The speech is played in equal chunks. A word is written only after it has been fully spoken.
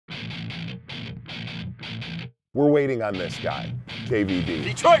We're waiting on this guy, KVD.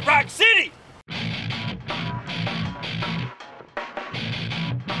 Detroit Rock City!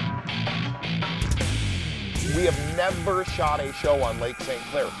 We have never shot a show on Lake St.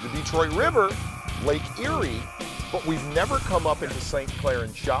 Clair. The Detroit River, Lake Erie, but we've never come up into St. Clair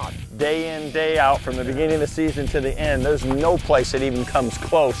and shot. Day in, day out, from the beginning of the season to the end, there's no place that even comes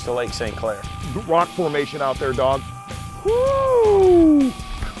close to Lake St. Clair. Rock formation out there, dog. Woo!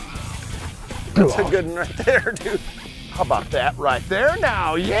 That's a good one right there, dude. How about that right there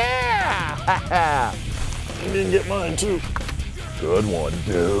now? Yeah! You didn't get mine, too. Good one,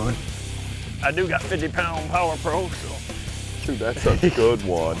 dude. I do got 50-pound Power Pro, so. Dude, that's a good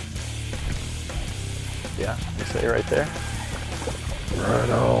one. Yeah, you say right there? Right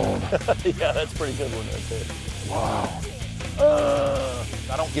on. Yeah, that's a pretty good one right there. Wow.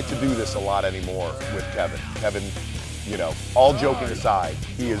 I don't get to do this a lot anymore with Kevin. Kevin, you know, all joking aside,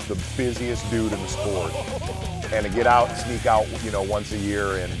 he is the busiest dude in the sport. And to get out and sneak out, you know, once a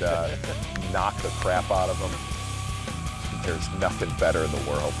year and knock the crap out of him, there's nothing better in the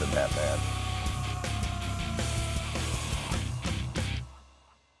world than that, man.